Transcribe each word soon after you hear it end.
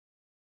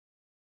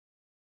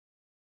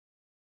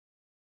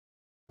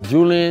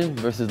Julian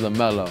versus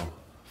LaMelo.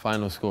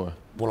 Final score.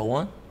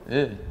 101?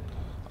 Yeah.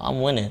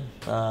 I'm winning.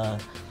 11-8.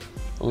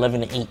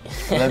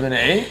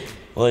 11-8?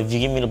 Well, if you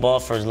give me the ball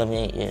first,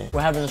 11-8, yeah.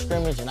 We're having a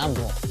scrimmage and I'm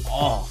going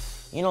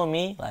off. You know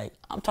me? Like,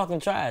 I'm talking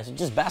trash. It's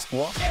just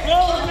basketball.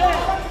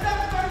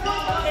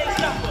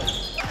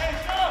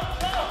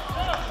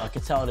 I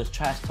can tell this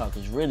trash talk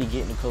is really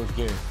getting to Coach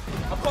Gary.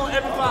 I'm calling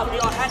every five.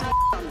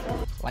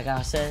 Like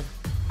I said,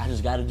 I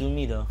just gotta do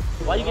me though.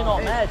 Why you getting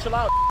all mad? Chill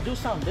out. Do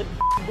something. Didn't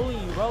bully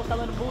you, bro. Stop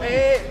letting the bully.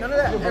 Hey, none of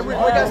that. Hey, we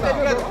gotta stay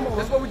together.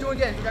 That's what we're doing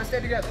again. We gotta stay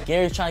together.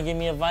 Gary's trying to give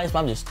me advice, but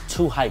I'm just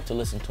too hyped to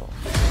listen to him.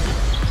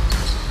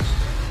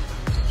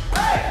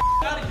 Hey!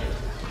 Out of here.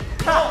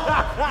 Go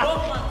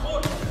my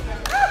court.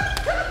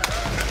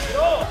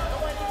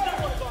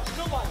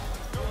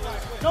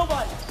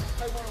 Nobody.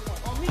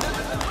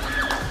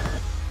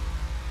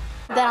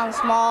 That I'm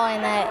small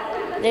and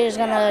that they're just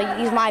gonna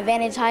use my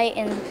advantage height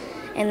and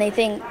they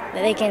think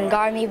that they can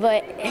guard me,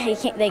 but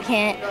they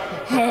can't.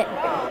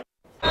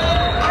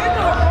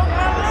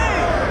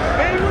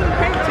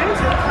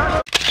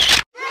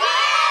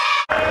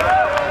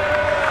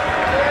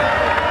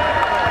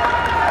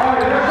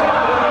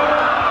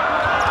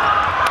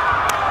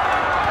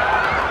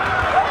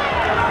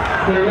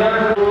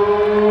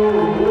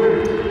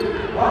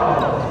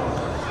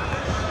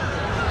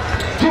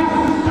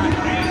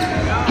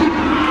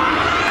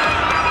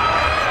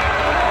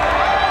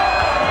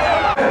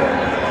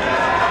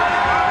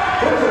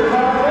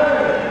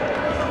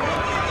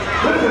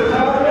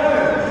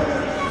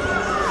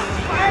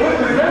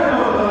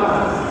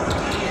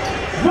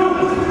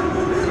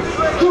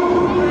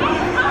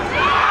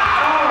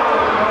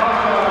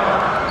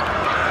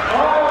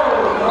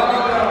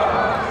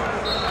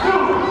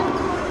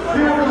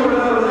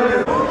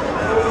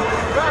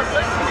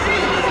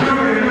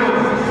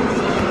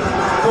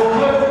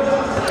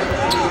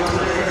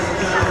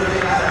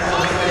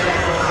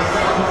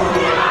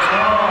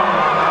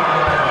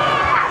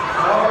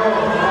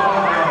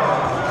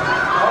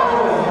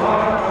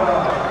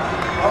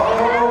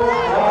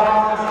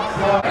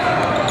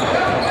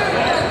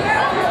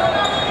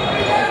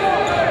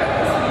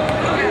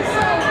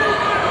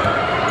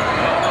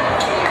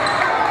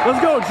 Let's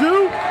go,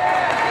 Jew.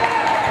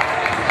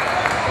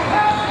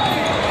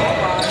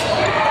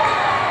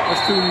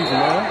 That's too easy,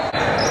 man.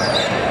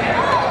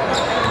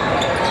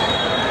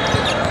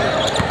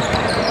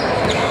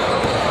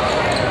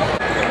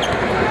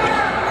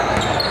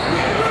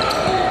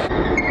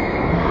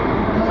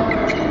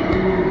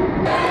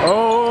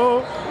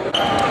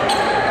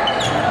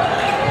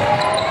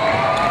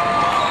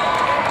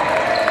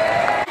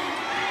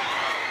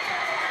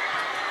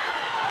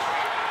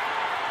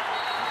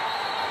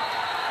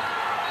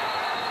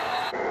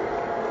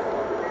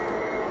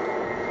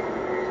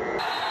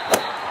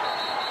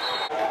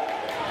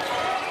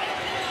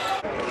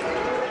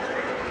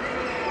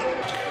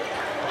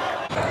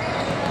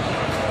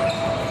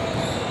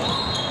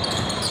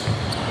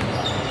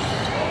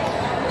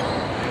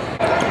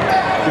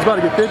 He's about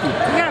to get 50. You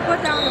gotta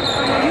put down on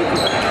the